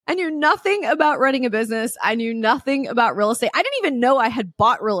I knew nothing about running a business. I knew nothing about real estate. I didn't even know I had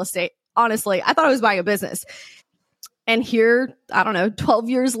bought real estate. Honestly, I thought I was buying a business. And here, I don't know, 12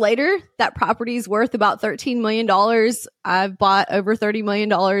 years later, that property is worth about $13 million. I've bought over $30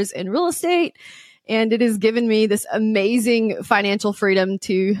 million in real estate, and it has given me this amazing financial freedom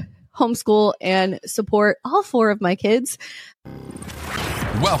to homeschool and support all 4 of my kids.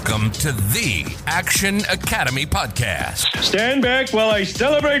 Welcome to the Action Academy podcast. Stand back while I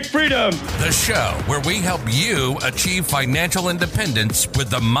celebrate freedom. The show where we help you achieve financial independence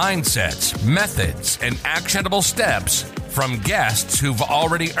with the mindsets, methods, and actionable steps from guests who've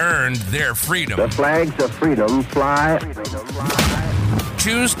already earned their freedom. The flags of freedom fly.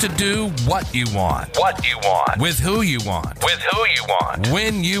 Choose to do what you want. What you want. With who you want. With who you want.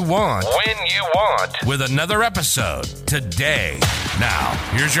 When you want. When you want. With another episode today. Now,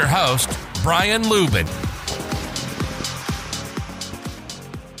 here's your host, Brian Lubin.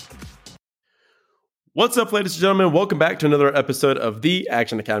 What's up, ladies and gentlemen? Welcome back to another episode of the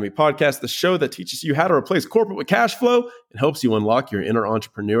Action Academy podcast, the show that teaches you how to replace corporate with cash flow and helps you unlock your inner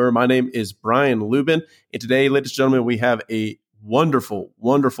entrepreneur. My name is Brian Lubin, and today, ladies and gentlemen, we have a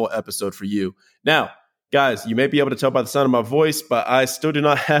wonderful episode for you. Now, guys, you may be able to tell by the sound of my voice, but I still do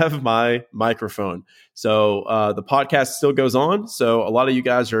not have my microphone. So the podcast still goes on. So a lot of you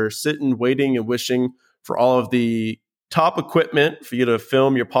guys are sitting, waiting, and wishing for all of the top equipment for you to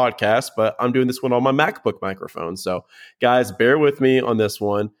film your podcast, but I'm doing this one on my MacBook microphone. So guys, bear with me on this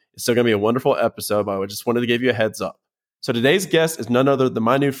one. It's still going to be a wonderful episode, but I just wanted to give you a heads up. So today's guest is none other than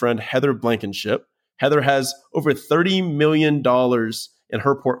my new friend, Heather Blankenship. Heather has over $30 million in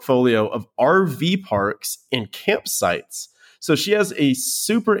her portfolio of RV parks and campsites. So she has a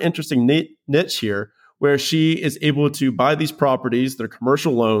super interesting niche here where she is able to buy these properties, their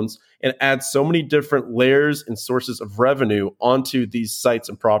commercial loans, and add so many different layers and sources of revenue onto these sites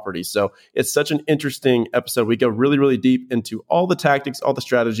and properties. So it's such an interesting episode. We go really deep into all the tactics, all the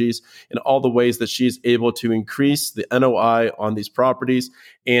strategies, and all the ways that she's able to increase the NOI on these properties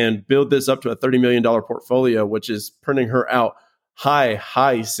and build this up to a $30 million portfolio, which is printing her out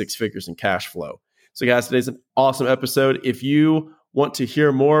high 6 figures in cash flow. So guys, today's an awesome episode. If you want to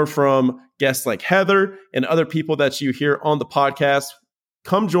hear more from guests like Heather and other people that you hear on the podcast,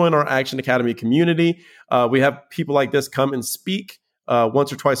 come join our Action Academy community. We have people like this come and speak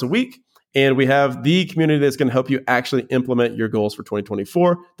once or twice a week. And we have the community that's going to help you actually implement your goals for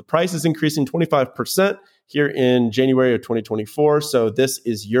 2024. The price is increasing 25% here in January of 2024. So this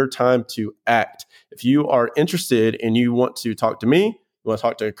is your time to act. If you are interested and you want to talk to me, you want to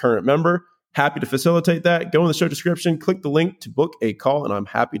talk to a current member, happy to facilitate that. Go in the show description, click the link to book a call, and I'm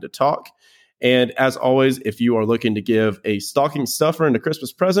happy to talk. And as always, if you are looking to give a stocking stuffer and a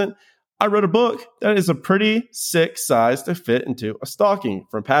Christmas present, I wrote a book that is a pretty sick size to fit into a stocking.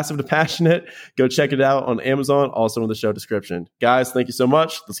 From Passive to Passionate, go check it out on Amazon, also in the show description. Guys, thank you so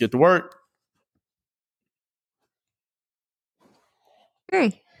much. Let's get to work.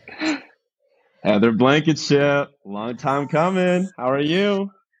 Hey. Heather Blankenship, long time coming. How are you?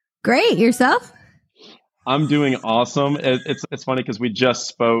 Great. Yourself? I'm doing awesome. It's funny because we just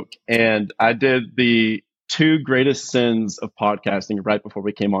spoke and I did the 2 greatest sins of podcasting right before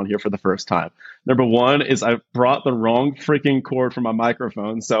we came on here for the first time. Number 1 is I brought the wrong freaking cord for my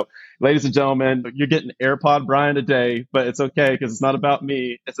microphone. So ladies and gentlemen, you're getting AirPod Brian today, but it's okay because it's not about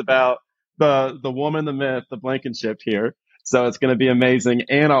me. It's about the woman, the myth, the Blankenship here. So it's going to be amazing.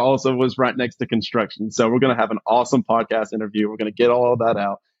 And I also was right next to construction. So we're going to have an awesome podcast interview. We're going to get all of that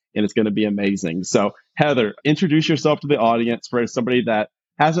out. And it's going to be amazing. So, Heather, introduce yourself to the audience for somebody that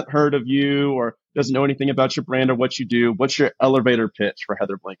hasn't heard of you or doesn't know anything about your brand or what you do. What's your elevator pitch for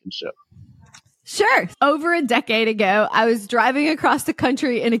Heather Blankenship? Sure. Over a decade ago, I was driving across the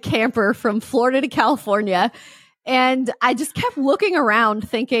country in a camper from Florida to California. And I just kept looking around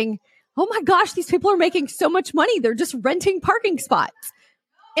thinking, oh my gosh, these people are making so much money. They're just renting parking spots.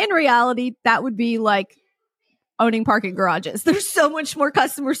 In reality, that would be like owning parking garages. There's so much more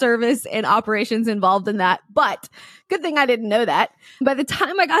customer service and operations involved in that. But good thing I didn't know that. By the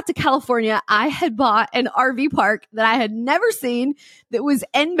time I got to California, I had bought an RV park that I had never seen that was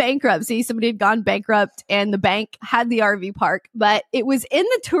in bankruptcy. Somebody had gone bankrupt and the bank had the RV park, but it was in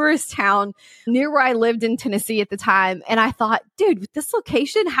the tourist town near where I lived in Tennessee at the time. And I thought, dude, with this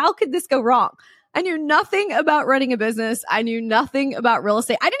location, how could this go wrong? I knew nothing about running a business. I knew nothing about real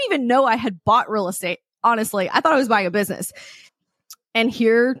estate. I didn't even know I had bought real estate. Honestly, I thought I was buying a business. And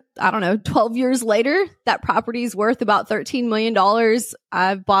here, I don't know, 12 years later, that property is worth about $13 million.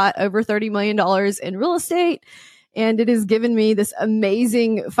 I've bought over $30 million in real estate, and it has given me this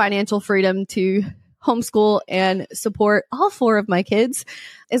amazing financial freedom to homeschool and support all 4 of my kids,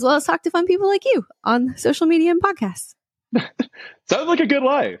 as well as talk to fun people like you on social media and podcasts. Sounds like a good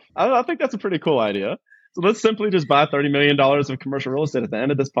life. I think that's a pretty cool idea. So let's simply just buy $30 million of commercial real estate at the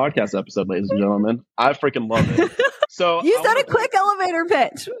end of this podcast episode, ladies and gentlemen. I freaking love it. So you said a quick elevator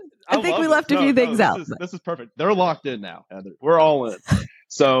pitch. I think we left a few things out. This is perfect. They're locked in now, Heather. We're all in.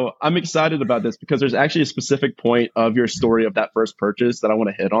 So I'm excited about this because there's actually a specific point of your story of that first purchase that I want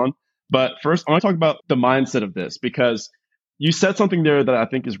to hit on. But first, I want to talk about the mindset of this, because you said something there that I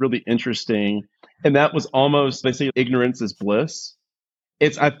think is really interesting. And that was almost, they say ignorance is bliss.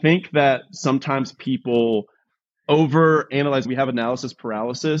 I think that sometimes people overanalyze. We have analysis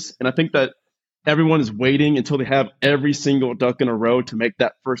paralysis. And I think that everyone is waiting until they have every single duck in a row to make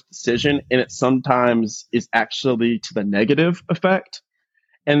that first decision. And it sometimes is actually to the negative effect.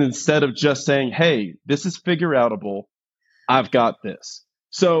 And instead of just saying, hey, this is figure outable, I've got this.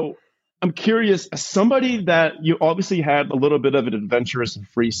 So I'm curious, as somebody that you obviously had a little bit of an adventurous and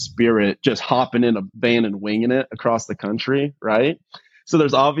free spirit, just hopping in a van and winging it across the country, right? So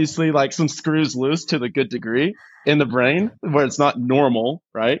there's obviously like some screws loose to the good degree in the brain where it's not normal,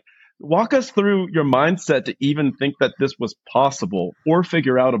 right? Walk us through your mindset to even think that this was possible or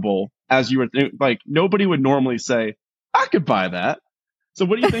figure outable as you were like, nobody would normally say, I could buy that. So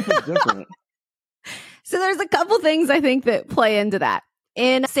what do you think was different? So there's a couple things I think that play into that.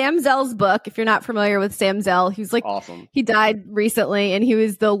 In Sam Zell's book, if you're not familiar with Sam Zell, he's like, awesome. He died recently and he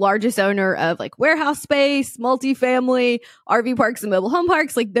was the largest owner of like warehouse space, multifamily, RV parks and mobile home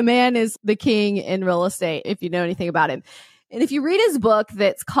parks. Like the man is the king in real estate, if you know anything about him. And if you read his book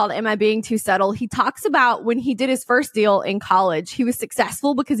that's called Am I Being Too Subtle? He talks about when he did his first deal in college, he was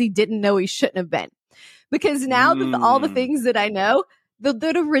successful because he didn't know he shouldn't have been. Because now that all the things that I know,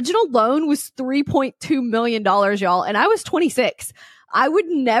 the original loan was $3.2 million, y'all. And I was 26. I would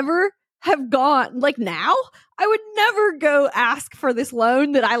never have gone like now. I would never go ask for this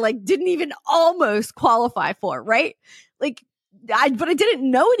loan that I like didn't even almost qualify for. Right. Like, but I didn't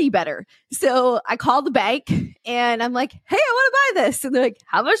know any better. So I called the bank and I'm like, hey, I want to buy this. And they're like,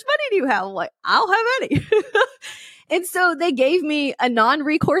 how much money do you have? I'm like, I don't have any. And so they gave me a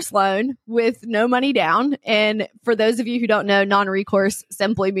non-recourse loan with no money down. And for those of you who don't know, non-recourse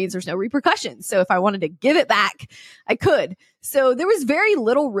simply means there's no repercussions. So if I wanted to give it back, I could. So there was very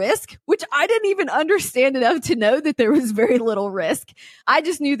little risk, which I didn't even understand enough to know that there was very little risk. I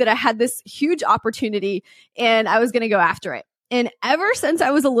just knew that I had this huge opportunity and I was going to go after it. And ever since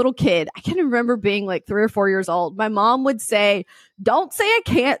I was a little kid, I can remember being like 3 or 4 years old. My mom would say, don't say I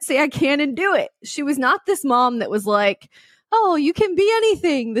can't, say I can and do it. She was not this mom that was like, oh, you can be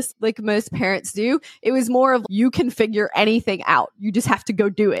anything. This like most parents do. It was more of you can figure anything out. You just have to go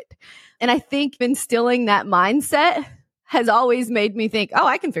do it. And I think instilling that mindset has always made me think, oh,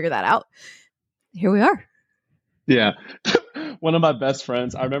 I can figure that out. Here we are. Yeah. One of my best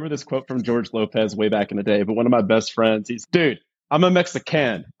friends, I remember this quote from George Lopez way back in the day, but one of my best friends, he's, dude, I'm a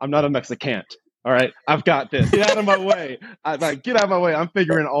Mexican. I'm not a Mexicant. All right. I've got this. Get out of my way. Get out of my way. I'm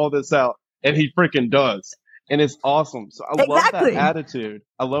figuring all this out. And he freaking does. And it's awesome. So I love that attitude.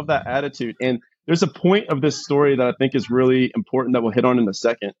 I love that attitude. And there's a point of this story that I think is really important that we'll hit on in a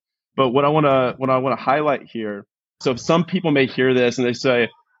second. But what I want to highlight here. So some people may hear this and they say,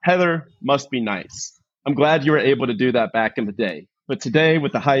 Heather must be nice. I'm glad you were able to do that back in the day. But today,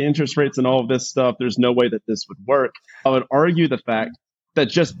 with the high interest rates and all of this stuff, there's no way that this would work. I would argue the fact that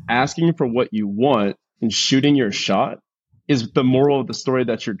just asking for what you want and shooting your shot is the moral of the story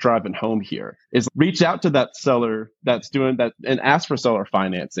that you're driving home here. Is reach out to that seller that's doing that and ask for seller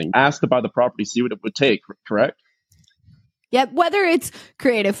financing. Ask to buy the property, see what it would take, correct? Yep. Whether it's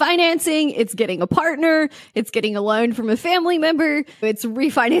creative financing, it's getting a partner, it's getting a loan from a family member, it's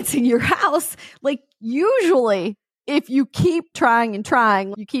refinancing your house. Like usually if you keep trying and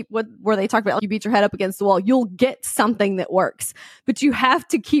trying, you keep where they talk about you beat your head up against the wall, you'll get something that works, but you have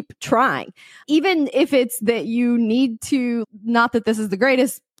to keep trying. Even if it's that you need to, not that this is the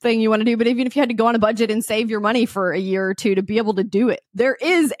greatest thing you want to do, but even if you had to go on a budget and save your money for a year or two to be able to do it, there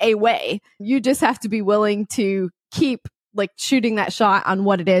is a way. You just have to be willing to keep like shooting that shot on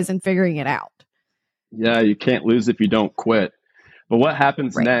what it is and figuring it out. Yeah, you can't lose if you don't quit. But what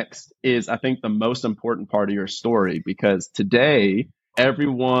happens next is, I think, the most important part of your story, because today,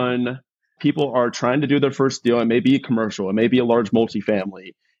 people are trying to do their first deal. It may be a commercial. It may be a large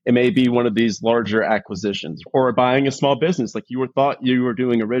multifamily. It may be one of these larger acquisitions or buying a small business like you thought you were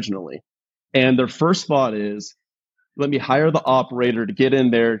doing originally. And their first thought is, let me hire the operator to get in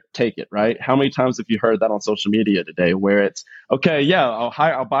there, take it, right? How many times have you heard that on social media today where it's, okay, yeah,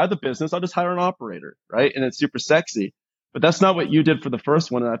 I'll buy the business. I'll just hire an operator, right? And it's super sexy. But that's not what you did for the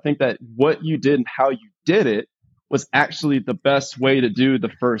first one. And I think that what you did and how you did it was actually the best way to do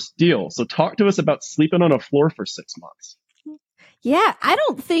the first deal. So talk to us about sleeping on a floor for 6 months. Yeah, I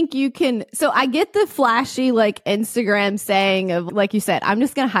don't think you can. So I get the flashy like Instagram saying of, like you said, I'm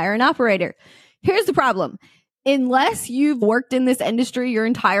just going to hire an operator. Here's the problem. Unless you've worked in this industry your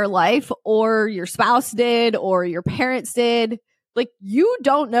entire life, or your spouse did, or your parents did, like, you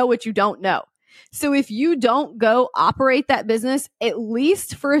don't know what you don't know. So if you don't go operate that business, at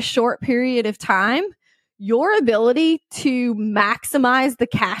least for a short period of time, your ability to maximize the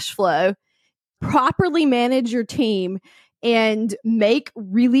cash flow, properly manage your team, and make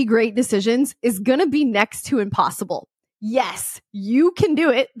really great decisions is going to be next to impossible. Yes, you can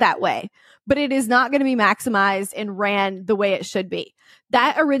do it that way, but it is not going to be maximized and ran the way it should be.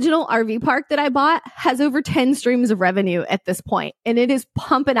 That original RV park that I bought has over 10 streams of revenue at this point, and it is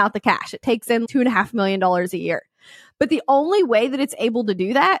pumping out the cash. It takes in $2.5 million a year. But the only way that it's able to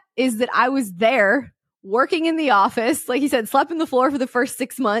do that is that I was there working in the office, like you said, slept on the floor for the first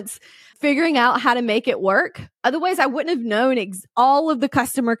 6 months, figuring out how to make it work. Otherwise, I wouldn't have known all of the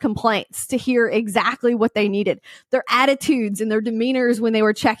customer complaints to hear exactly what they needed, their attitudes and their demeanors when they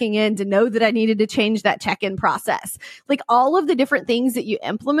were checking in, to know that I needed to change that check-in process. Like, all of the different things that you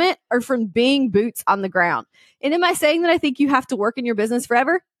implement are from being boots on the ground. And am I saying that I think you have to work in your business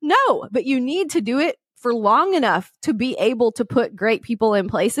forever? No, but you need to do it for long enough to be able to put great people in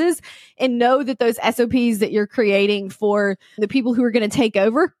places and know that those SOPs that you're creating for the people who are going to take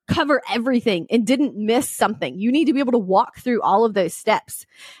over cover everything and didn't miss something. You need to be able to walk through all of those steps.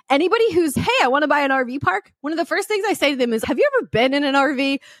 Anybody who's, hey, I want to buy an RV park, one of the first things I say to them is, have you ever been in an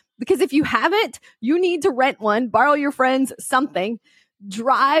RV? Because if you haven't, you need to rent one, borrow your friends something,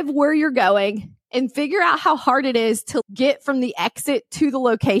 drive where you're going, and figure out how hard it is to get from the exit to the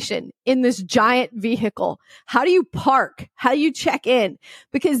location in this giant vehicle. How do you park? How do you check in?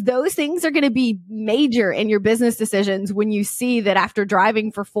 Because those things are going to be major in your business decisions when you see that after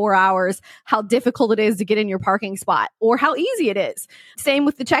driving for 4 hours, how difficult it is to get in your parking spot, or how easy it is. Same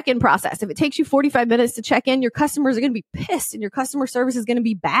with the check-in process. If it takes you 45 minutes to check in, your customers are going to be pissed and your customer service is going to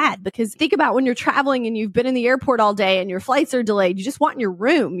be bad. Because think about when you're traveling and you've been in the airport all day and your flights are delayed. You just want your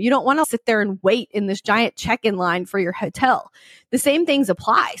room. You don't want to sit there and wait in this giant check-in line for your hotel. The same things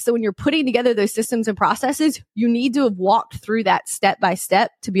apply. So when you're putting together those systems and processes, you need to have walked through that step by step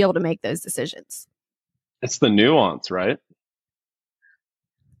to be able to make those decisions. It's the nuance, right?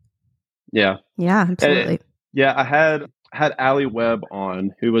 Yeah. Yeah, absolutely. I had Allie Webb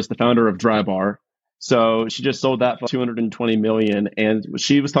on, who was the founder of Dry Bar. So she just sold that for $220 million. And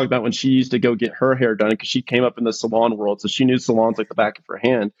she was talking about when she used to go get her hair done, because she came up in the salon world. So she knew salons like the back of her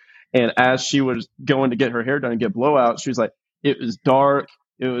hand. And as she was going to get her hair done and get blowouts, she was like, it was dark.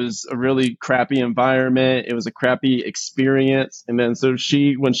 It was a really crappy environment. It was a crappy experience. And then so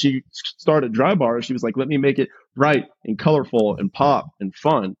when she started Dry Bar, she was like, let me make it bright and colorful and pop and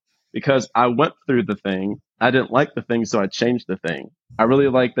fun. Because I went through the thing. I didn't like the thing, so I changed the thing. I really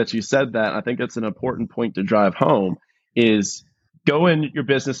like that you said that. I think that's an important point to drive home, is go in your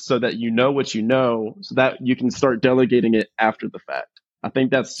business so that you know what you know, so that you can start delegating it after the fact. I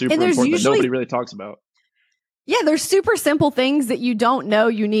think that's super important that nobody really talks about. Yeah, there's super simple things that you don't know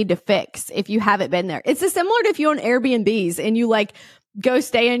you need to fix if you haven't been there. It's similar to if you own Airbnbs and you like go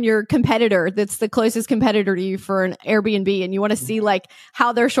stay in your competitor that's the closest competitor to you for an Airbnb, and you want to see like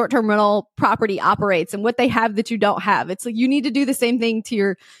how their short-term rental property operates and what they have that you don't have. It's like you need to do the same thing to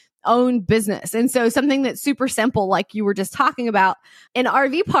your own business. And so something that's super simple, like you were just talking about, in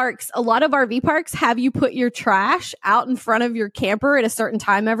RV parks, a lot of RV parks have you put your trash out in front of your camper at a certain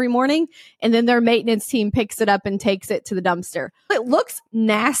time every morning, and then their maintenance team picks it up and takes it to the dumpster. It looks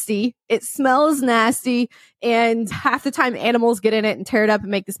nasty. It smells nasty. And half the time animals get in it and tear it up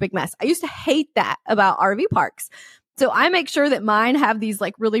and make this big mess. I used to hate that about RV parks. So I make sure that mine have these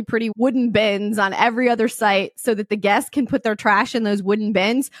like really pretty wooden bins on every other site so that the guests can put their trash in those wooden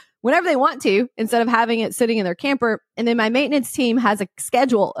bins whenever they want to, instead of having it sitting in their camper. And then my maintenance team has a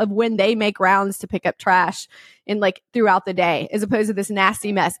schedule of when they make rounds to pick up trash in like throughout the day, as opposed to this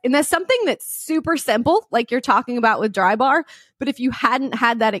nasty mess. And that's something that's super simple, like you're talking about with Dry Bar. But if you hadn't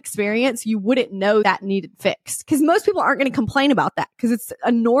had that experience, you wouldn't know that needed fixed, because most people aren't going to complain about that because it's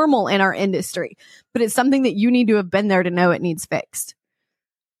a normal in our industry, but it's something that you need to have been there to know it needs fixed.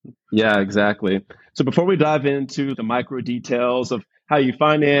 Yeah, exactly. So before we dive into the micro details of how you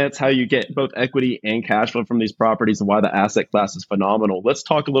finance, how you get both equity and cash flow from these properties, and why the asset class is phenomenal, let's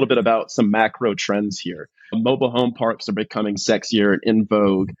talk a little bit about some macro trends here. Mobile home parks are becoming sexier and in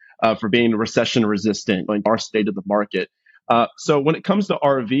vogue for being recession resistant, like our state of the market. So when it comes to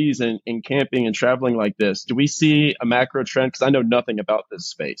RVs and camping and traveling like this, do we see a macro trend? Because I know nothing about this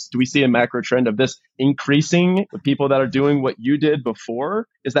space. Do we see a macro trend of this increasing with people that are doing what you did before?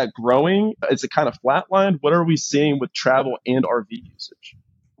 Is that growing? Is it kind of flatlined? What are we seeing with travel and RV usage?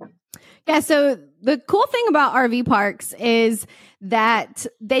 Yeah, so the cool thing about RV parks is that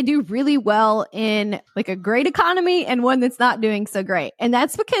they do really well in like a great economy and one that's not doing so great. And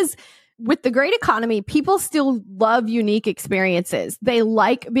that's because with the great economy, people still love unique experiences. They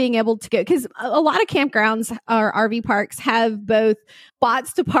like being able to go, because a lot of campgrounds or RV parks have both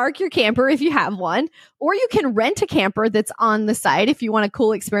spots to park your camper if you have one, or you can rent a camper that's on the site if you want a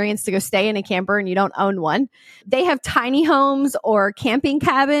cool experience to go stay in a camper and you don't own one. They have tiny homes or camping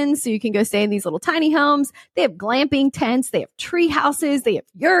cabins, so you can go stay in these little tiny homes. They have glamping tents. They have tree houses. They have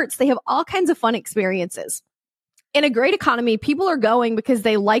yurts. They have all kinds of fun experiences. In a great economy, people are going because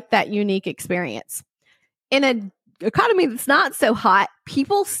they like that unique experience. In an economy that's not so hot,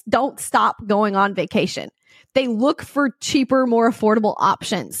 people don't stop going on vacation. They look for cheaper, more affordable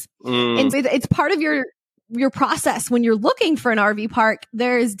options. And it's part of your process when you're looking for an RV park.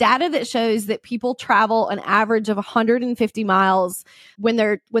 There is data that shows that people travel an average of 150 miles when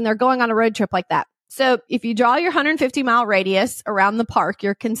they're going on a road trip like that. So if you draw your 150-mile radius around the park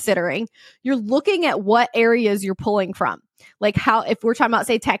you're considering, you're looking at what areas you're pulling from. Like if we're talking about,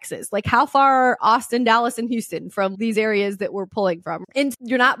 say, Texas, like how far are Austin, Dallas, and Houston from these areas that we're pulling from? And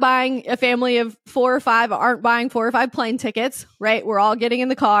you're not buying a family of 4 or 5, aren't buying 4 or 5 plane tickets, right? We're all getting in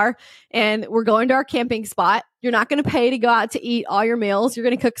the car and we're going to our camping spot. You're not going to pay to go out to eat all your meals. You're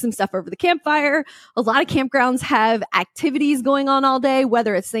going to cook some stuff over the campfire. A lot of campgrounds have activities going on all day,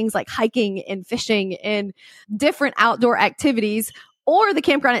 whether it's things like hiking and fishing and different outdoor activities, or the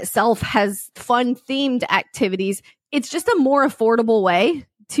campground itself has fun themed activities. It's just a more affordable way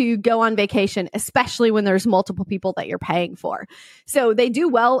to go on vacation, especially when there's multiple people that you're paying for. So they do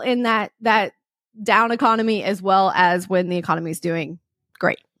well in that down economy as well as when the economy is doing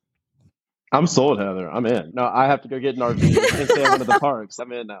great. I'm sold, Heather. I'm in. No, I have to go get an RV and stay at one of the parks.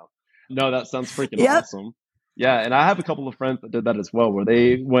 I'm in now. No, that sounds freaking awesome. Yeah, and I have a couple of friends that did that as well, where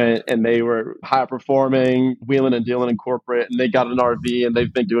they went and they were high performing, wheeling and dealing in corporate, and they got an RV and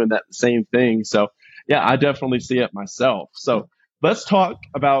they've been doing that same thing. So yeah, I definitely see it myself. So let's talk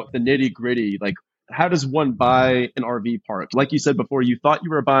about the nitty gritty. Like, how does one buy an RV park? Like you said before, you thought you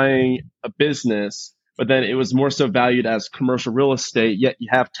were buying a business, but then it was more so valued as commercial real estate, yet you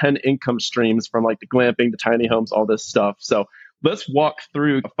have 10 income streams from like the glamping, the tiny homes, all this stuff. So let's walk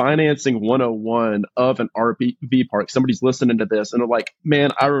through financing 101 of an RV park. Somebody's listening to this and they're like,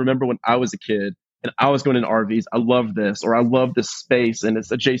 man, I remember when I was a kid and I was going in RVs. I love this, or I love this space and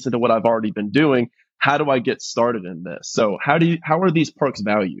it's adjacent to what I've already been doing. How do I get started in this? So how are these parks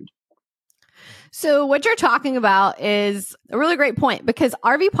valued? So what you're talking about is a really great point, because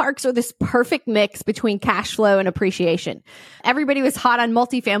RV parks are this perfect mix between cash flow and appreciation. Everybody was hot on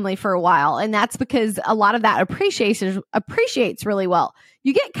multifamily for a while, and that's because a lot of that appreciates really well.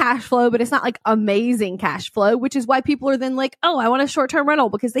 You get cash flow, but it's not like amazing cash flow, which is why people are then like, oh, I want a short-term rental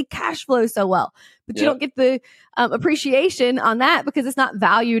because they cash flow so well. But you don't get the appreciation on that because it's not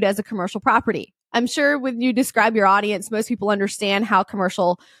valued as a commercial property. I'm sure when you describe your audience, most people understand how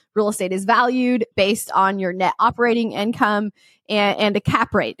commercial real estate is valued based on your net operating income and a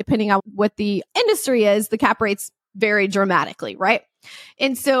cap rate. Depending on what the industry is, the cap rates vary dramatically, right?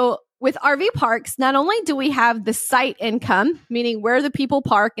 And so with RV parks, not only do we have the site income, meaning where the people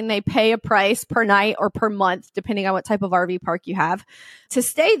park and they pay a price per night or per month, depending on what type of RV park you have, to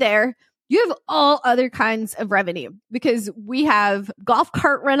stay there, you have all other kinds of revenue, because we have golf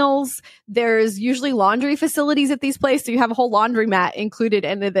cart rentals. There's usually laundry facilities at these places. So you have a whole laundromat included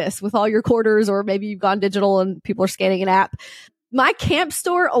into this with all your quarters, or maybe you've gone digital and people are scanning an app. My camp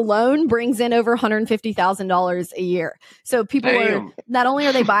store alone brings in over $150,000 a year. So people not only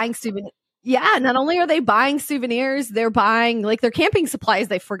are they buying souvenirs, they're buying like their camping supplies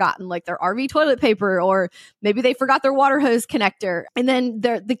they've forgotten, like their RV toilet paper, or maybe they forgot their water hose connector. And then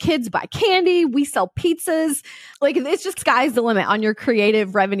the kids buy candy. We sell pizzas. Like, it's just sky's the limit on your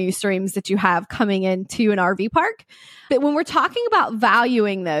creative revenue streams that you have coming into an RV park. But when we're talking about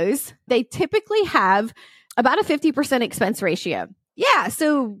valuing those, they typically have about a 50% expense ratio. Yeah.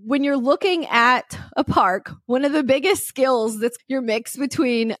 So when you're looking at a park, one of the biggest skills that's your mix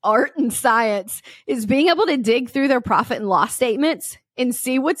between art and science is being able to dig through their profit and loss statements and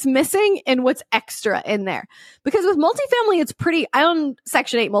see what's missing and what's extra in there. Because with multifamily, I own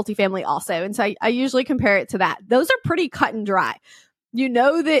Section 8 multifamily also. And so I usually compare it to that. Those are pretty cut and dry. You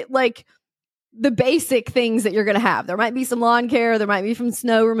know that, like, the basic things that you're going to have. There might be some lawn care. There might be some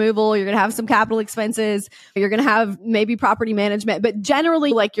snow removal. You're going to have some capital expenses. You're going to have maybe property management, but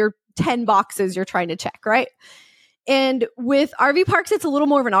generally like your 10 boxes you're trying to check, right? And with RV parks, it's a little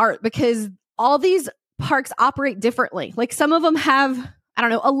more of an art because all these parks operate differently. Like some of them have, I don't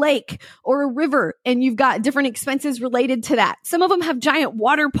know, a lake or a river, and you've got different expenses related to that. Some of them have giant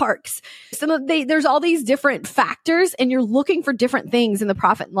water parks. There's all these different factors, and you're looking for different things in the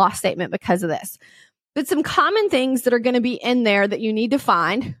profit and loss statement because of this. But some common things that are going to be in there that you need to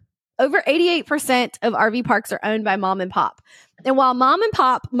find. Over 88% of RV parks are owned by mom and pop. And while mom and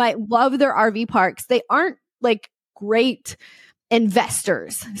pop might love their RV parks, they aren't like great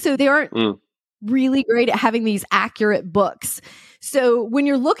investors. So they aren't really great at having these accurate books. So when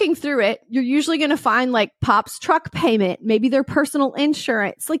you're looking through it, you're usually going to find like pop's truck payment, maybe their personal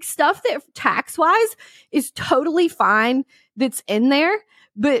insurance, like stuff that tax wise is totally fine that's in there.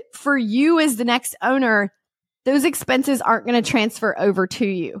 But for you as the next owner, those expenses aren't going to transfer over to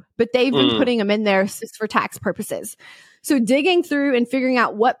you, but they've been putting them in there just for tax purposes. So digging through and figuring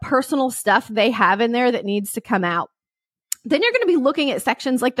out what personal stuff they have in there that needs to come out. Then you're going to be looking at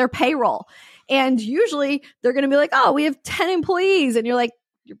sections like their payroll. And usually they're going to be like, oh, we have 10 employees. And you're like,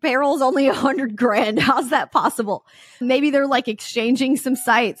 your payroll's only $100,000. How's that possible? Maybe they're like exchanging some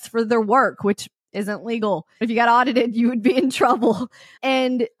sites for their work, which isn't legal. If you got audited, you would be in trouble.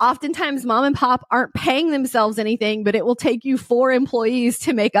 And oftentimes mom and pop aren't paying themselves anything, but it will take you 4 employees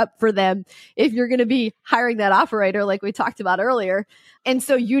to make up for them if you're going to be hiring that operator like we talked about earlier. And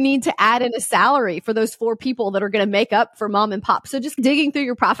so you need to add in a salary for those 4 people that are going to make up for mom and pop. So just digging through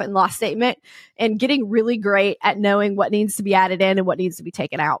your profit and loss statement and getting really great at knowing what needs to be added in and what needs to be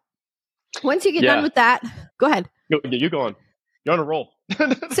taken out. Once you get done with that, go ahead. You go on. You're on a roll.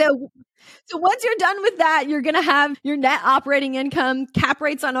 So once you're done with that, you're going to have your net operating income. Cap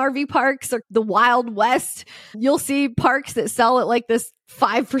rates on RV parks are the Wild West. You'll see parks that sell at like this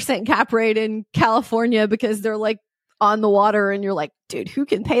 5% cap rate in California because they're like on the water and you're like, dude, who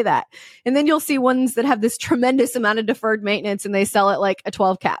can pay that? And then you'll see ones that have this tremendous amount of deferred maintenance and they sell at like a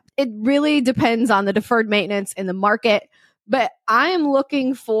 12 cap. It really depends on the deferred maintenance in the market, but I am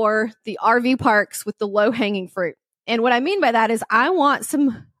looking for the RV parks with the low hanging fruit. And what I mean by that is I want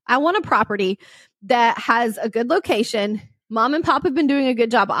a property that has a good location. Mom and pop have been doing a good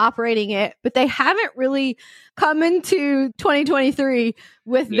job operating it, but they haven't really come into 2023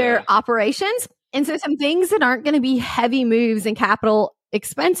 with their operations. And so some things that aren't going to be heavy moves in capital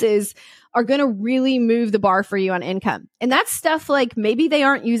expenses are going to really move the bar for you on income. And that's stuff like maybe they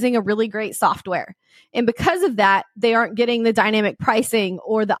aren't using a really great software. And because of that, they aren't getting the dynamic pricing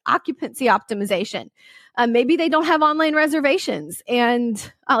or the occupancy optimization. Maybe they don't have online reservations,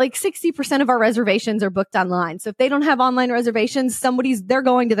 and like 60% of our reservations are booked online. So if they don't have online reservations, they're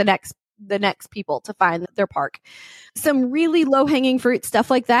going to the next people to find their park. Some really low hanging fruit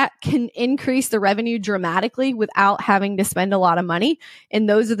stuff like that can increase the revenue dramatically without having to spend a lot of money. And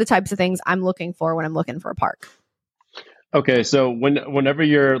those are the types of things I'm looking for when I'm looking for a park. Okay, so whenever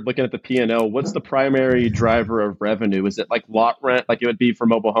you're looking at the P&L, what's the primary driver of revenue? Is it like lot rent, like it would be for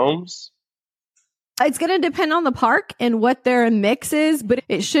mobile homes? It's going to depend on the park and what their mix is, but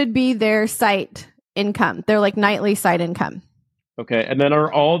it should be their site income. They're like nightly site income. Okay. And then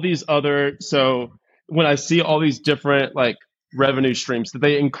are all these so when I see all these different like revenue streams, do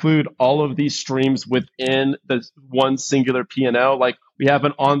they include all of these streams within the one singular P&L? Like we have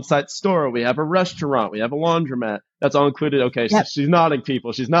an on-site store, we have a restaurant, we have a laundromat. That's all included. Okay. Yep. So she's nodding,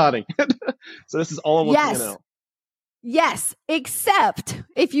 people. She's nodding. So this is all in one P&L. Yes. Except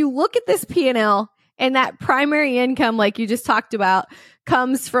if you look at this P&L, and that primary income, like you just talked about,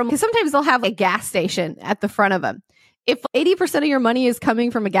 comes from, because sometimes they'll have a gas station at the front of them. If 80% of your money is coming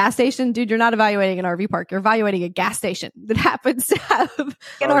from a gas station, dude, you're not evaluating an RV park. You're evaluating a gas station that happens to have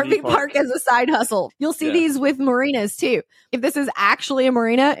an RV park as a side hustle. You'll see these with marinas too. If this is actually a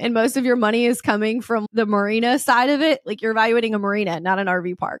marina and most of your money is coming from the marina side of it, like you're evaluating a marina, not an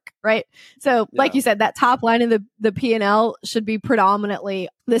RV park, right? So like you said, that top line of the P&L should be predominantly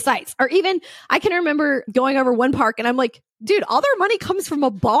the sites. Or even I can remember going over one park and I'm like, dude, all their money comes from a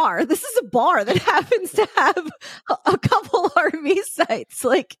bar. This is a bar that happens to have a couple RV sites.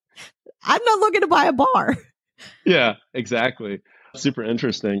 Like, I'm not looking to buy a bar. Yeah, exactly. Super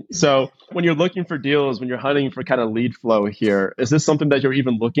interesting. So when you're looking for deals, when you're hunting for kind of lead flow here, is this something that you're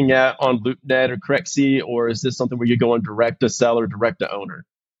even looking at on LoopNet or Correctzy, or is this something where you're going direct to seller, direct to owner?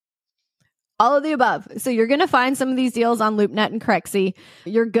 All of the above. So you're going to find some of these deals on LoopNet and Crexy.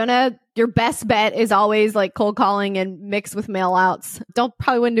 Your best bet is always like cold calling and mixed with mail outs.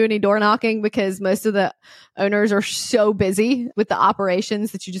 Wouldn't do any door knocking because most of the owners are so busy with the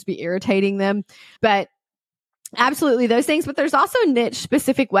operations that you just be irritating them. But absolutely those things. But there's also niche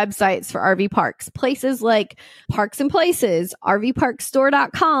specific websites for RV parks, places like Parks and Places,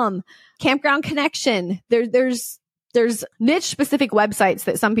 RVParkstore.com, Campground Connection. There's niche specific websites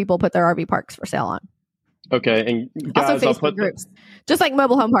that some people put their RV parks for sale on. Okay. And guys, also Facebook groups. Just like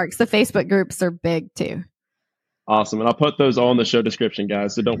mobile home parks, the Facebook groups are big too. Awesome. And I'll put those all in the show description,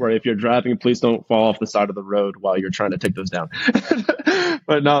 guys. So don't worry. If you're driving, please don't fall off the side of the road while you're trying to take those down.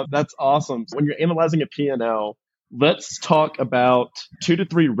 But no, that's awesome. When you're analyzing a P&L, let's talk about 2 to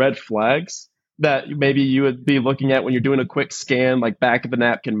 3 red flags that maybe you would be looking at when you're doing a quick scan, like back of the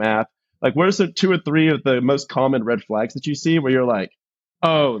napkin math. Like, what are some 2 or 3 of the most common red flags that you see where you're like,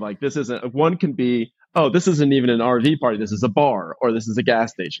 oh, like this isn't, one can be, oh, this isn't even an RV party. This is a bar or this is a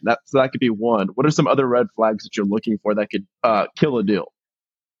gas station. So that could be one. What are some other red flags that you're looking for that could kill a deal?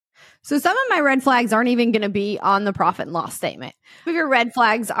 So some of my red flags aren't even going to be on the profit and loss statement. Some of your red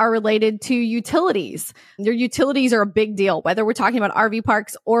flags are related to utilities. Your utilities are a big deal, whether we're talking about RV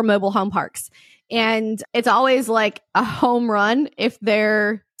parks or mobile home parks. And it's always like a home run if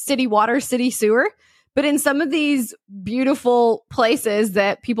they're city water, city sewer. But in some of these beautiful places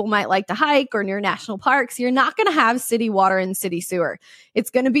that people might like to hike or near national parks, you're not going to have city water and city sewer. It's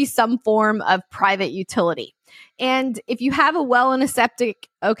going to be some form of private utility. And if you have a well and a septic,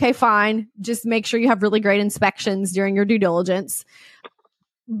 okay, fine. Just make sure you have really great inspections during your due diligence.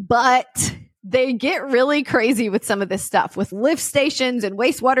 But they get really crazy with some of this stuff with lift stations and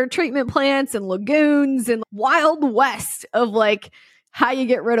wastewater treatment plants and lagoons and wild west of like how you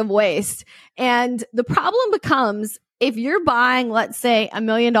get rid of waste. And the problem becomes if you're buying, let's say, $1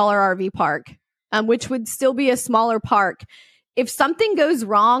 million RV park, which would still be a smaller park. If something goes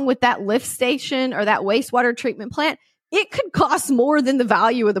wrong with that lift station or that wastewater treatment plant, it could cost more than the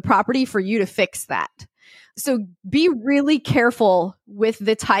value of the property for you to fix that. So be really careful with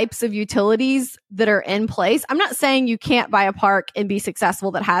the types of utilities that are in place. I'm not saying you can't buy a park and be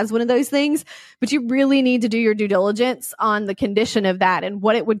successful that has one of those things, but you really need to do your due diligence on the condition of that and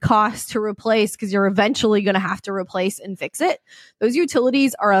what it would cost to replace, because you're eventually going to have to replace and fix it. Those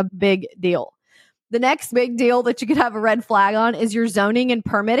utilities are a big deal. The next big deal that you could have a red flag on is your zoning and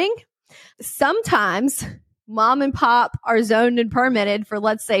permitting. Sometimes mom and pop are zoned and permitted for,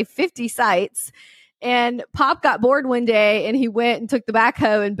 let's say, 50 sites. And Pop got bored one day and he went and took the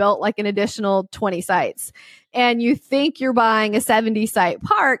backhoe and built like an additional 20 sites. And you think you're buying a 70 site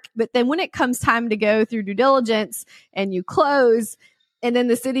park, but then when it comes time to go through due diligence and you close, and then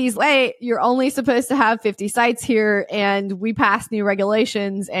the city's, wait, you're only supposed to have 50 sites here and we passed new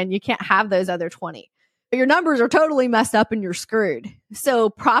regulations and you can't have those other 20. Your numbers are totally messed up and you're screwed.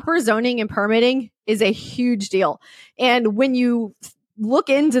 So proper zoning and permitting is a huge deal. And when you look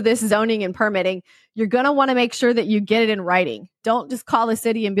into this zoning and permitting, you're going to want to make sure that you get it in writing. Don't just call the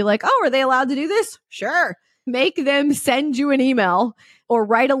city and be like, oh, are they allowed to do this? Sure. Make them send you an email or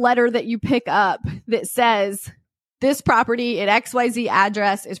write a letter that you pick up that says this property at XYZ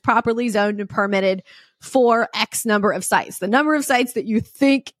address is properly zoned and permitted for X number of sites, the number of sites that you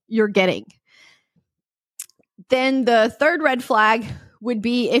think you're getting. Then the third red flag would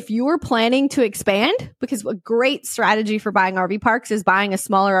be if you were planning to expand, because a great strategy for buying RV parks is buying a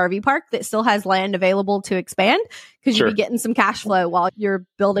smaller RV park that still has land available to expand, because you'll be getting some cash flow while you're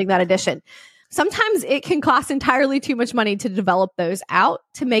building that addition. Sometimes it can cost entirely too much money to develop those out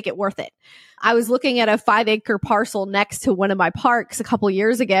to make it worth it. I was looking at a 5-acre parcel next to one of my parks a couple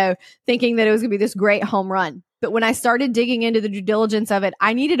years ago, thinking that it was going to be this great home run. But when I started digging into the due diligence of it,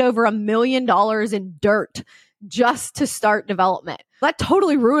 I needed over $1 million in dirt just to start development. That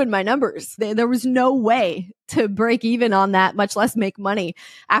totally ruined my numbers. There was no way to break even on that, much less make money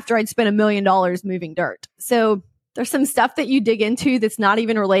after I'd spent $1 million moving dirt. So there's some stuff that you dig into that's not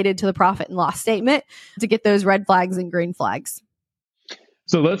even related to the profit and loss statement to get those red flags and green flags.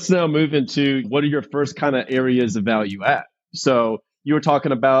 So let's now move into what are your first kind of areas of value add. So you were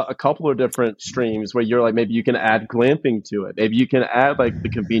talking about a couple of different streams where you're like, maybe you can add glamping to it. Maybe you can add like the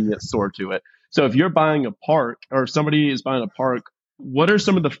convenience store to it. So if you're buying a park or somebody is buying a park, what are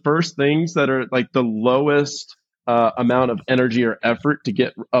some of the first things that are like the lowest amount of energy or effort to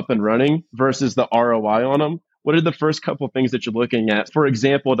get up and running versus the ROI on them? What are the first couple of things that you're looking at? For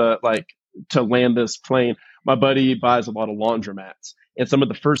example, to land this plane, my buddy buys a lot of laundromats. And some of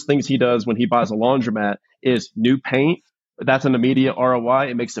the first things he does when he buys a laundromat is new paint, That's an immediate ROI.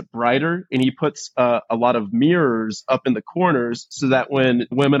 It makes it brighter. And he puts a lot of mirrors up in the corners so that when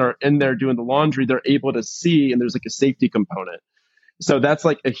women are in there doing the laundry, they're able to see, and there's like a safety component. So that's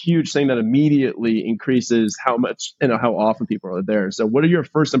like a huge thing that immediately increases how much, how often people are there. So what are your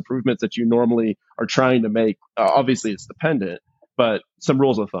first improvements that you normally are trying to make? Obviously, it's dependent, but some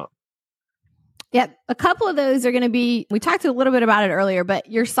rules of thumb. Yep. A couple of those are going to be, we talked a little bit about it earlier, but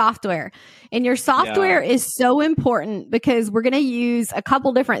your software. And your software is so important because we're going to use a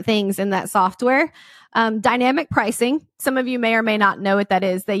couple different things in that software. Dynamic pricing. Some of you may or may not know what that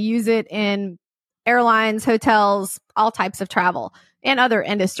is. They use it in airlines, hotels, all types of travel and other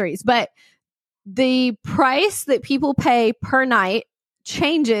industries. But the price that people pay per night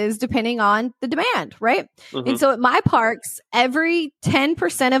changes depending on the demand, right? Mm-hmm. And so at my parks, every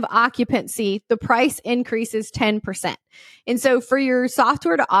 10% of occupancy, the price increases 10%. And so for your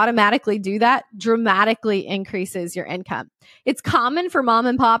software to automatically do that dramatically increases your income. It's common for mom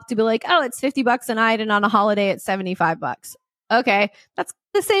and pop to be like, oh, it's $50 a night. And on a holiday, it's $75. Okay. That's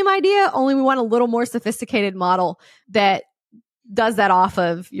the same idea. Only we want a little more sophisticated model that does that off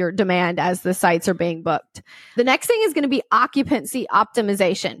of your demand as the sites are being booked. The next thing is going to be occupancy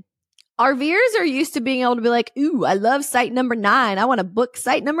optimization. RVers are used to being able to be like, ooh, I love site number 9. I want to book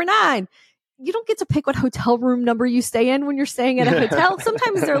site number 9. You don't get to pick what hotel room number you stay in when you're staying at a hotel.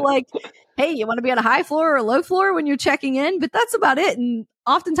 Sometimes they're like, hey, you want to be on a high floor or a low floor when you're checking in? But that's about it. And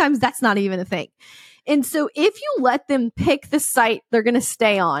oftentimes that's not even a thing. And so if you let them pick the site they're going to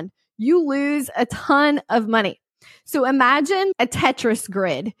stay on, you lose a ton of money. So imagine a Tetris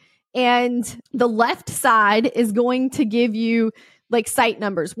grid, and the left side is going to give you like site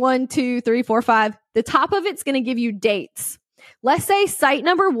numbers 1, 2, 3, 4, 5. The top of it's going to give you dates. Let's say site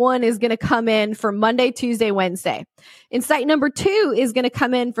number 1 is going to come in for Monday, Tuesday, Wednesday. And site number 2 is going to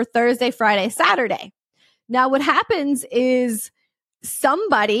come in for Thursday, Friday, Saturday. Now what happens is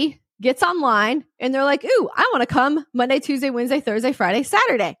somebody gets online and they're like, ooh, I want to come Monday, Tuesday, Wednesday, Thursday, Friday,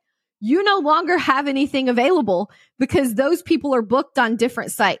 Saturday. You no longer have anything available because those people are booked on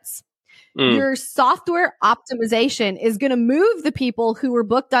different sites. Your software optimization is going to move the people who were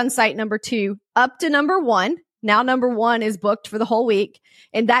booked on site number 2 up to number 1. Now number 1 is booked for the whole week.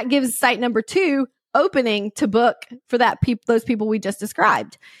 And that gives site number 2 opening to book for those people we just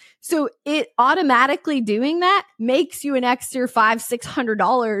described. So it automatically doing that makes you an extra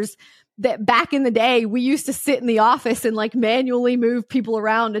 $500-$600 that back in the day, we used to sit in the office and like manually move people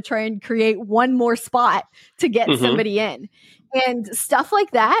around to try and create one more spot to get somebody in. And stuff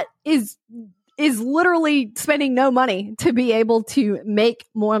like that is literally spending no money to be able to make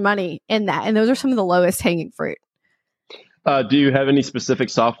more money in that. And those are some of the lowest hanging fruit. Do you have any specific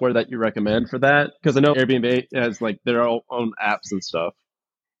software that you recommend for that? Because I know Airbnb has like their own apps and stuff.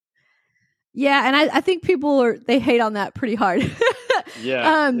 Yeah. And I think they hate on that pretty hard.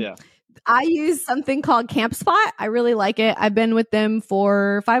 Yeah. I use something called CampSpot. I really like it. I've been with them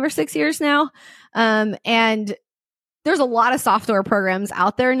for 5 or 6 years now. And there's a lot of software programs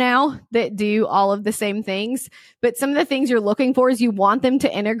out there now that do all of the same things. But some of the things you're looking for is you want them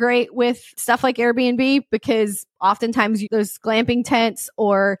to integrate with stuff like Airbnb, because oftentimes those glamping tents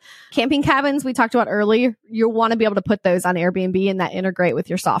or camping cabins we talked about earlier, you'll want to be able to put those on Airbnb and that integrate with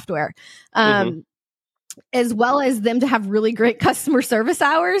your software. As well as them to have really great customer service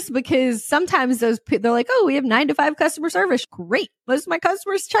hours, because sometimes they're like, oh, we have 9 to 5 customer service. Great. Most of my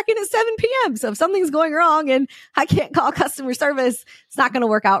customers check in at 7 p.m. So if something's going wrong and I can't call customer service, it's not going to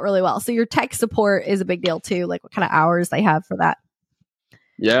work out really well. So your tech support is a big deal too, like what kind of hours they have for that.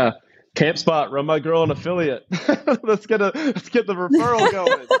 Yeah. CampSpot, run my girl an affiliate. Let's get the referral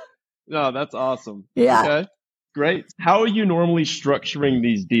going. No, that's awesome. Yeah. Okay. Great. How are you normally structuring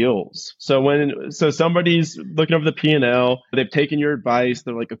these deals? So somebody's looking over the P&L, they've taken your advice.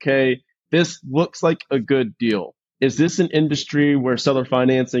 They're like, okay, this looks like a good deal. Is this an industry where seller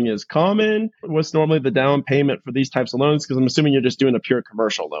financing is common? What's normally the down payment for these types of loans? Because I'm assuming you're just doing a pure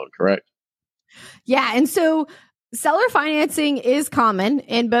commercial loan, correct? Yeah. And so seller financing is common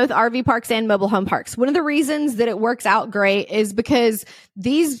in both RV parks and mobile home parks. One of the reasons that it works out great is because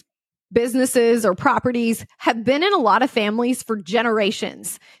these businesses or properties have been in a lot of families for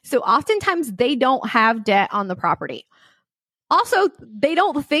generations. So oftentimes they don't have debt on the property. Also, they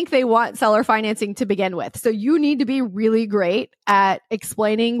don't think they want seller financing to begin with. So you need to be really great at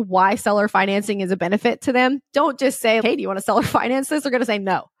explaining why seller financing is a benefit to them. Don't just say, hey, do you want to seller finance this? They're going to say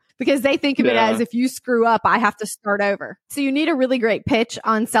no, because they think of it as, if you screw up, I have to start over. So you need a really great pitch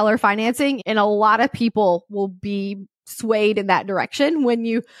on seller financing. And a lot of people will be swayed in that direction. When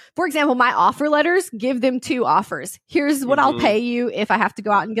you, for example, my offer letters give them two offers. Here's what I'll pay you if I have to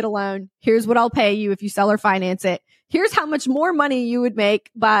go out and get a loan. Here's what I'll pay you if you sell or finance it. Here's how much more money you would make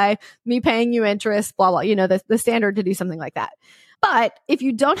by me paying you interest, blah, blah, the standard to do something like that. But if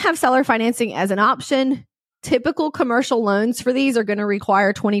you don't have seller financing as an option, typical commercial loans for these are going to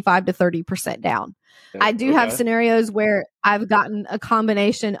require 25 to 30% down. I do have scenarios where I've gotten a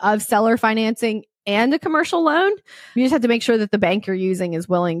combination of seller financing and a commercial loan. You just have to make sure that the bank you're using is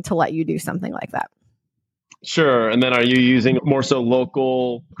willing to let you do something like that. Sure. And then are you using more so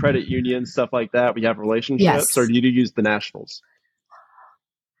local credit unions, stuff like that? We have relationships, Yes. Or do you use the nationals?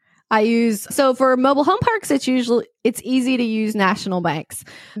 So for mobile home parks, it's easy to use national banks.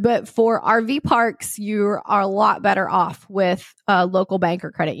 But for RV parks, you are a lot better off with a local bank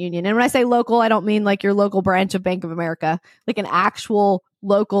or credit union. And when I say local, I don't mean like your local branch of Bank of America, like an actual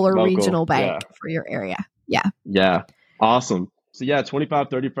local or regional bank for your area. Yeah. Yeah. Awesome. So yeah, 25,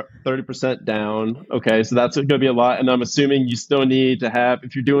 30% down. Okay. So that's going to be a lot. And I'm assuming you still need to have,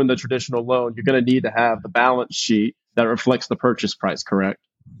 if you're doing the traditional loan, you're going to need to have the balance sheet that reflects the purchase price, correct?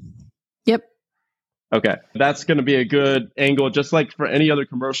 Yep. Okay. That's going to be a good angle, just like for any other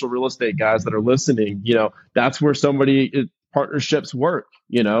commercial real estate guys that are listening. That's where partnerships work.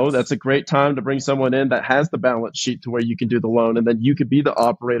 That's a great time to bring someone in that has the balance sheet to where you can do the loan. And then you could be the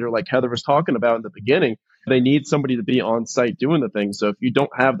operator like Heather was talking about in the beginning. They need somebody to be on site doing the thing. So if you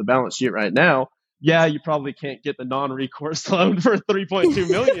don't have the balance sheet right now, you probably can't get the non-recourse loan for $3.2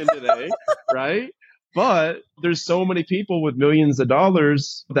 million today, right? But there's so many people with millions of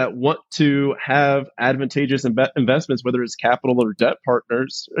dollars that want to have advantageous investments, whether it's capital or debt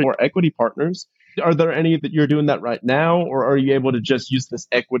partners or equity partners. Are there any that you're doing that right now, or are you able to just use this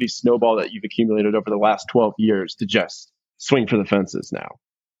equity snowball that you've accumulated over the last 12 years to just swing for the fences now?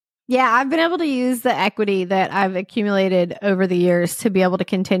 Yeah, I've been able to use the equity that I've accumulated over the years to be able to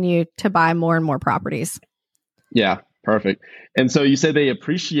continue to buy more and more properties. Yeah, perfect. And so you say they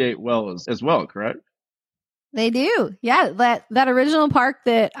appreciate well as well, correct? They do. Yeah. That original park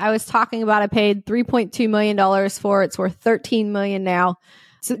that I was talking about, I paid $3.2 million for. It's worth $13 million now.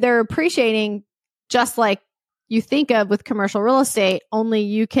 So they're appreciating just like you think of with commercial real estate, only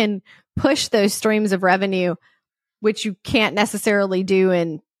you can push those streams of revenue, which you can't necessarily do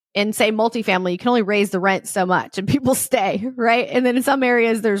in say multifamily. You can only raise the rent so much and people stay, right? And then in some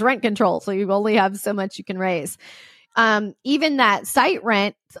areas there's rent control. So you only have so much you can raise. Even that site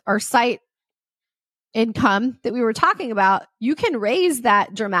rent or site income that we were talking about, you can raise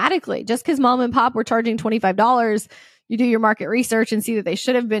that dramatically. Just because mom and pop were charging $25, you do your market research and see that they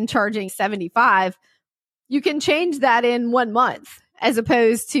should have been charging $75. You can change that in 1 month, as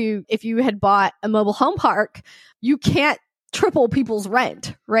opposed to if you had bought a mobile home park, you can't triple people's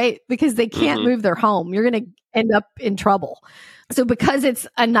rent, right? Because they can't move their home. You're going to end up in trouble. So because it's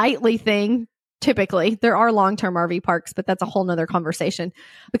a nightly thing, typically, there are long-term RV parks, but that's a whole nother conversation.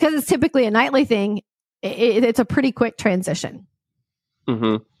 Because it's typically a nightly thing, it's a pretty quick transition.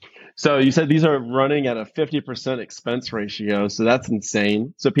 Mm-hmm. So you said these are running at a 50% expense ratio. So that's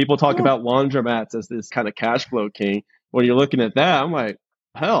insane. So people talk about laundromats as this kind of cash flow king. When you're looking at that, I'm like,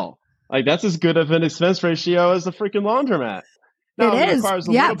 hell, like that's as good of an expense ratio as a freaking laundromat. Now, it requires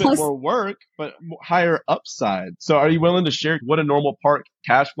a little bit more work, but higher upside. So are you willing to share what a normal park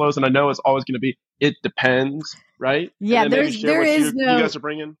cash flows? And I know it's always going to be, it depends, right? Yeah, there is no... You guys are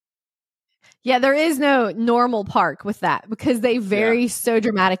bringing? Yeah, there is no normal park with that because they vary so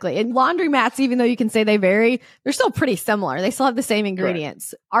dramatically. And laundromats, even though you can say they vary, they're still pretty similar. They still have the same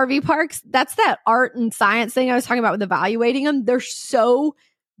ingredients. Correct. RV parks, that's that art and science thing I was talking about with evaluating them. They're so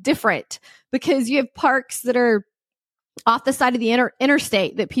different because you have parks that are off the side of the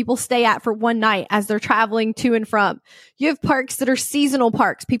interstate that people stay at for one night as they're traveling to and from. You have parks that are seasonal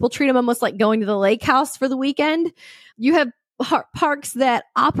parks. People treat them almost like going to the lake house for the weekend. You have parks that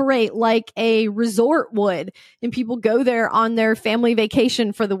operate like a resort would, and people go there on their family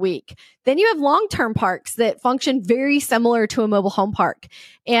vacation for the week. Then you have long-term parks that function very similar to a mobile home park,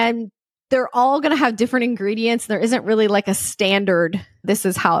 and they're all going to have different ingredients. There isn't really like a standard, this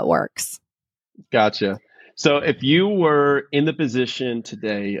is how it works. Gotcha. So if you were in the position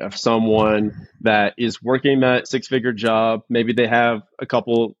today of someone that is working that six-figure job, maybe they have a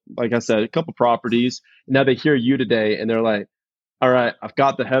couple, like I said, a couple properties. Now they hear you today and they're like, all right, I've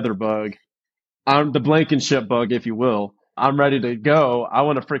got the Heather bug. I'm the Blankenship bug, if you will. I'm ready to go. I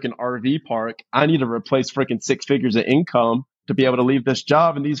want a freaking RV park. I need to replace freaking 6 figures of income to be able to leave this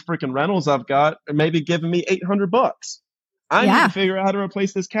job. And these freaking rentals I've got are maybe giving me $800. I need to figure out how to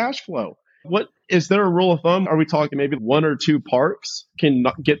replace this cash flow. What is there a rule of thumb? Are we talking maybe one or two parks can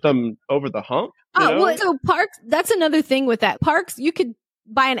get them over the hump? Well, so parks, that's another thing with that. Parks, you could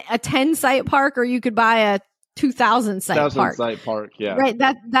buy a 10 site park or you could buy a 2,000 site park. Site park, yeah. Right.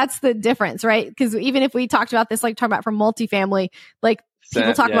 That's the difference, right? Because even if we talked about this, like talking about from multifamily, like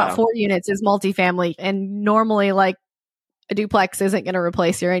people talk about 4 units as multifamily, and normally like a duplex isn't going to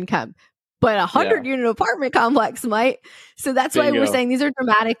replace your income, but a 100-unit apartment complex might. So that's why we're saying these are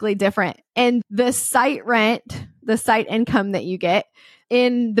dramatically different. And the site rent, the site income that you get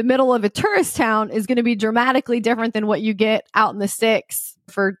in the middle of a tourist town is going to be dramatically different than what you get out in the sticks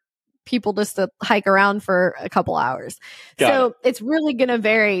for people just to hike around for a couple hours. It's really going to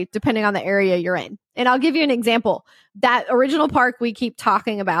vary depending on the area you're in. And I'll give you an example. That original park we keep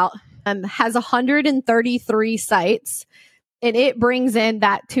talking about has 133 sites, and it brings in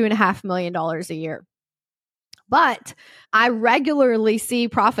that $2.5 million a year. But I regularly see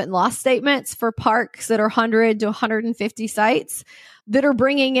profit and loss statements for parks that are 100 to 150 sites that are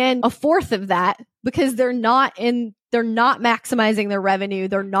bringing in a fourth of that because they're not maximizing their revenue.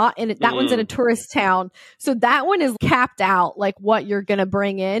 They're not in it. That one's in a tourist town. So that one is capped out, like what you're going to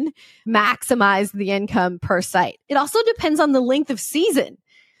bring in, maximize the income per site. It also depends on the length of season.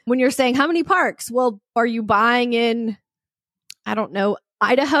 When you're saying how many parks, well, are you buying in, I don't know,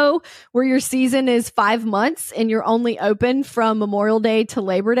 Idaho, where your season is 5 months and you're only open from Memorial Day to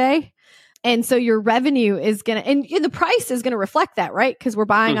Labor Day? And so your revenue is going to, and the price is going to reflect that, right? Because we're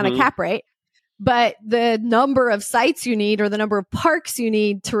buying on a cap rate. But the number of sites you need or the number of parks you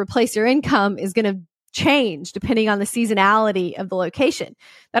need to replace your income is going to change depending on the seasonality of the location.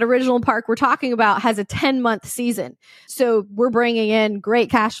 That original park we're talking about has a 10-month season. So we're bringing in great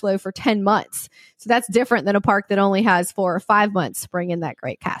cash flow for 10 months. So that's different than a park that only has 4 or 5 months to bring in that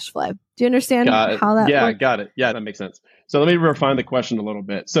great cash flow. Do you understand how that works? Got it. Yeah, that makes sense. So let me refine the question a little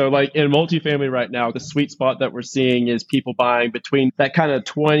bit. So like in multifamily right now, the sweet spot that we're seeing is people buying between that kind of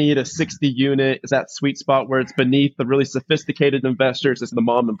 20 to 60 unit is that sweet spot where it's beneath the really sophisticated investors. It's the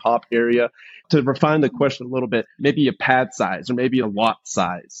mom and pop area. To refine the question a little bit, maybe a pad size or maybe a lot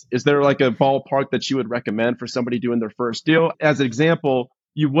size. Is there like a ballpark that you would recommend for somebody doing their first deal? As an example,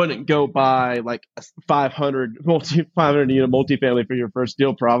 you wouldn't go buy like a 500 unit multifamily for your first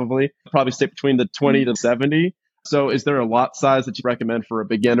deal, probably stick between the 20 to 70. So is there a lot size that you recommend for a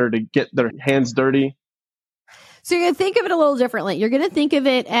beginner to get their hands dirty? So you're going to think of it a little differently. You're going to think of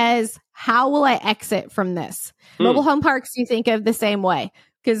it as, how will I exit from this? Mobile home parks, you think of the same way.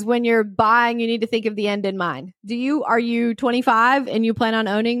 Because when you're buying, you need to think of the end in mind. Are you 25 and you plan on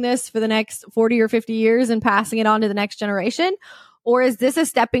owning this for the next 40 or 50 years and passing it on to the next generation? Or is this a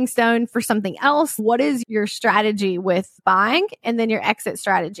stepping stone for something else? What is your strategy with buying and then your exit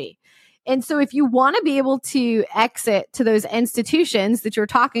strategy? And so if you want to be able to exit to those institutions that you're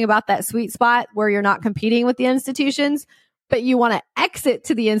talking about, that sweet spot where you're not competing with the institutions, but you want to exit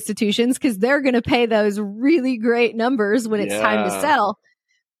to the institutions because they're going to pay those really great numbers when it's time to sell,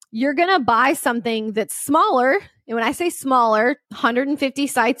 you're going to buy something that's smaller. And when I say smaller, 150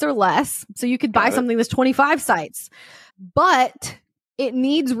 sites or less. So you could buy something that's 25 sites, but it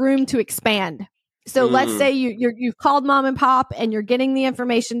needs room to expand. So let's say you've called mom and pop and you're getting the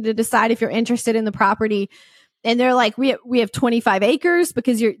information to decide if you're interested in the property. And they're like, we have 25 acres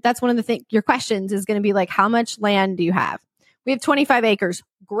because that's one of the things, your questions is going to be like, how much land do you have? We have 25 acres.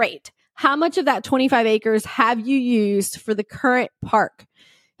 Great. How much of that 25 acres have you used for the current park?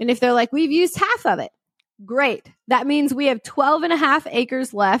 And if they're like, we've used half of it. Great. That means we have 12 and a half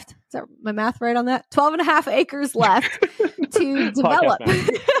acres left. Is that my math right on that? 12 and a half acres left to develop.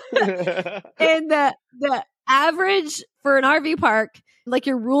 And the average for an RV park, like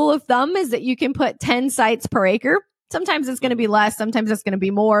your rule of thumb is that you can put 10 sites per acre. Sometimes it's going to be less. Sometimes it's going to be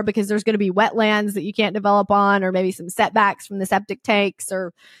more because there's going to be wetlands that you can't develop on, or maybe some setbacks from the septic tanks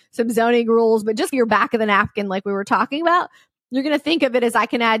or some zoning rules. But just your back of the napkin, like we were talking about, you're going to think of it as I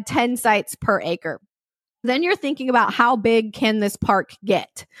can add 10 sites per acre. Then you're thinking about how big can this park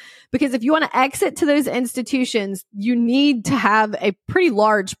get? Because if you want to exit to those institutions, you need to have a pretty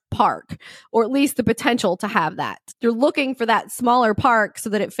large park, or at least the potential to have that. You're looking for that smaller park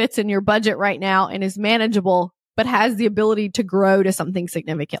so that it fits in your budget right now and is manageable, but has the ability to grow to something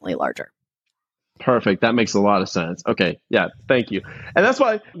significantly larger. Perfect. That makes a lot of sense. Okay. Yeah. Thank you. And that's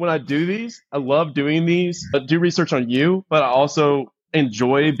why when I do these, I love doing these, but do research on you, but I also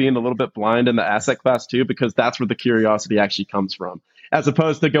enjoy being a little bit blind in the asset class too, because that's where the curiosity actually comes from, as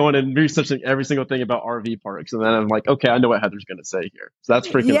opposed to going and researching every single thing about RV parks. And then I'm like, okay, I know what Heather's going to say here. So that's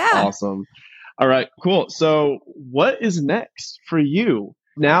freaking awesome. All right, cool. So what is next for you?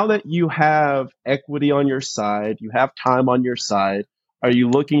 Now that you have equity on your side, you have time on your side, Are you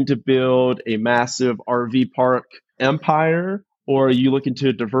looking to build a massive RV park empire, or are you looking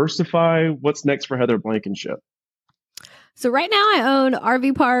to diversify? What's next for Heather Blankenship? So right now I own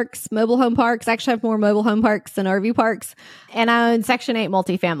RV parks, mobile home parks. I actually have more mobile home parks than RV parks. And I own Section 8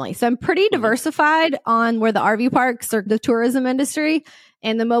 multifamily. So I'm pretty diversified on where the RV parks are the tourism industry,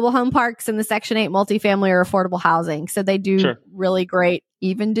 and the mobile home parks and the Section 8 multifamily are affordable housing. So they do really great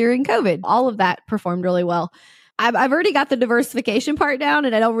even during COVID. All of that performed really well. I've already got the diversification part down,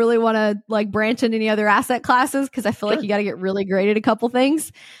 and I don't really want to like branch into any other asset classes because I feel like you got to get really great at a couple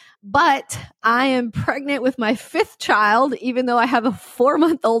things. But I am pregnant with my 5th child, even though I have a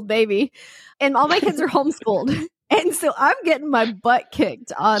 4-month-old baby, and all my kids are homeschooled. And so I'm getting my butt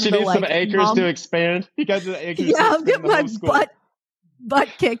kicked on she needs some acres to expand. You guys do the acres. Yeah, I'm getting my butt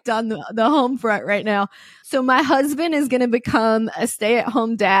kicked on the home front right now. So my husband is going to become a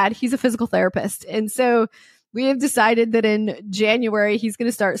stay-at-home dad. He's a physical therapist. And so we have decided that in January, he's going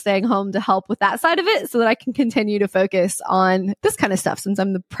to start staying home to help with that side of it so that I can continue to focus on this kind of stuff since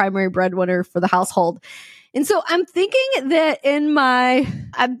I'm the primary breadwinner for the household. And so I'm thinking that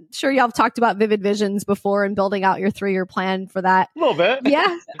I'm sure y'all have talked about vivid visions before and building out your 3-year plan for that. A little bit.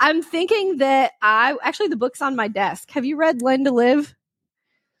 Yeah. I'm thinking that the book's on my desk. Have you read Lend to Live?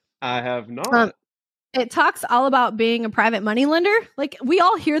 I have not. It talks all about being a private money lender. Like, we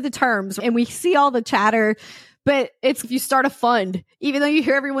all hear the terms and we see all the chatter, but it's if you start a fund, even though you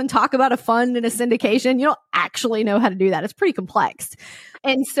hear everyone talk about a fund and a syndication, you don't actually know how to do that. It's pretty complex.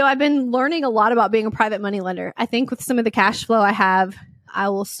 And so I've been learning a lot about being a private money lender. I think with some of the cash flow I have, I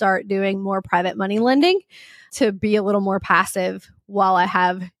will start doing more private money lending to be a little more passive while I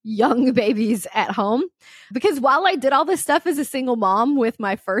have young babies at home. Because while I did all this stuff as a single mom with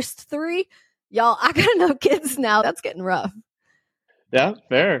my first 3, y'all, I got enough kids now. That's getting rough. Yeah,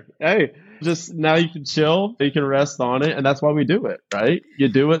 fair. Hey, just now you can chill, you can rest on it. And that's why we do it, right? You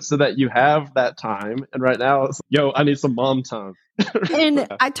do it so that you have that time. And right now it's, I need some mom time. And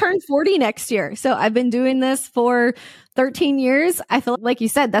I turn 40 next year. So I've been doing this for 13 years. I feel like you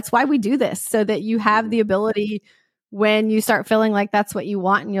said, that's why we do this, so that you have the ability when you start feeling like that's what you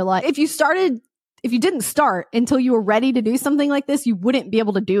want in your life. If you didn't start until you were ready to do something like this, you wouldn't be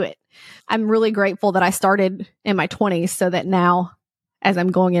able to do it. I'm really grateful that I started in my 20s so that now, as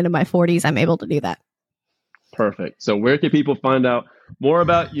I'm going into my 40s, I'm able to do that. Perfect. So where can people find out more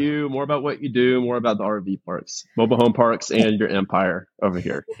about you, more about what you do, more about the RV parks, mobile home parks, and your empire over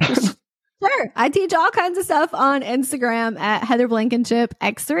here? Sure. I teach all kinds of stuff on Instagram at Heather Blankenship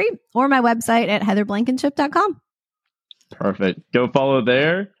X3 or my website at heatherblankenship.com. Perfect. Go follow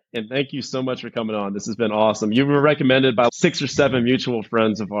there. And thank you so much for coming on. This has been awesome. You were recommended by 6 or 7 mutual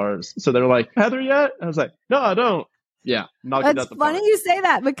friends of ours. So they're like, Heather yet? I was like, no, I don't. Yeah. It's funny you say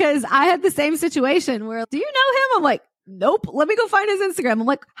that because I had the same situation where, do you know him? I'm like, nope. Let me go find his Instagram. I'm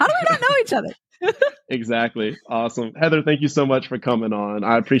like, how do we not know each other? Exactly. Awesome. Heather, thank you so much for coming on.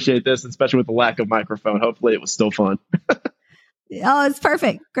 I appreciate this, especially with the lack of microphone. Hopefully it was still fun. Oh, it's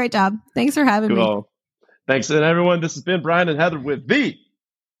perfect. Great job. Thanks for having me. Thanks. And everyone, this has been Brian and Heather with the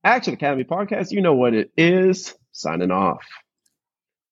Action Academy podcast. You know what it is. Signing off.